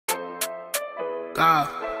God,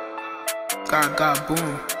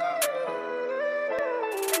 boom.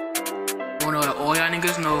 Wanna let all y'all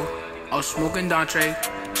niggas know I was smoking Dante,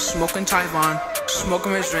 smoking Tyvon,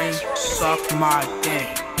 smoking MillyMxving, suck my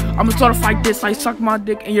dick. I'ma start a fight this, like suck my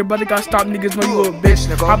dick and your brother got stopped, niggas know you a bitch.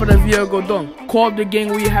 Hop in the vehicle, go dumb. Call up the gang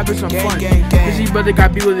where you having some fun. Cause his brother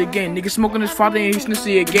got beat with a gang. Niggas smoking his father and he's gonna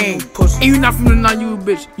see a gang. And you not from the 9, you a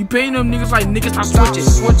bitch. You paying them niggas like niggas stop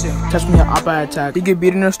switching. Catch me an oppa attack. He get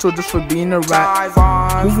beat in the store just for being a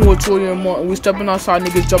rat. Moving with 2 and more and we stepping outside,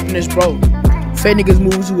 niggas jumping this bro. Fat niggas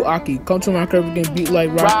moving to Aki. Come to my crib and get beat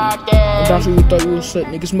like Rocky. And that's what we thought you was slick.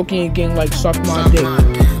 Niggas smoking your gang like suck my dick.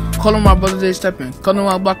 Calling my brothers, they stepping. Calling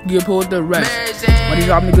my block to get pulled with the rest. But these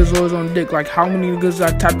rap niggas always on dick. Like how many niggas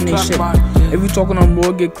I tapping they shit? If you talking on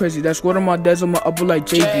more, get crazy. That's what on my dad's on my upper like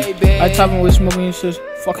JB. I tapping with smoking and shit.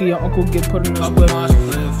 Fucking your uncle get put in the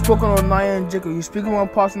split. Spoken on Naya and Jicker. You speaking on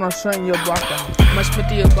pops when I'm shutting your block down. My spit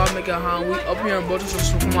to your block, make it high. We up here in Boulder, so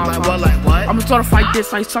smoking my block. Like what? I'ma start a fight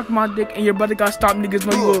this, like suck my dick and your brother got stopped, niggas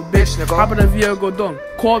know you a bitch. Hop in the vehicle, go dumb.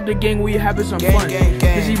 Call up the gang where you having some fun.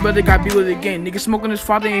 Cause his brother got beat with a gang. Niggas smoking his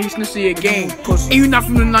father and he's gonna see a gang. And you not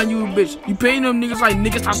from the 9, you a bitch. You paying them niggas like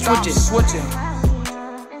niggas stop switching.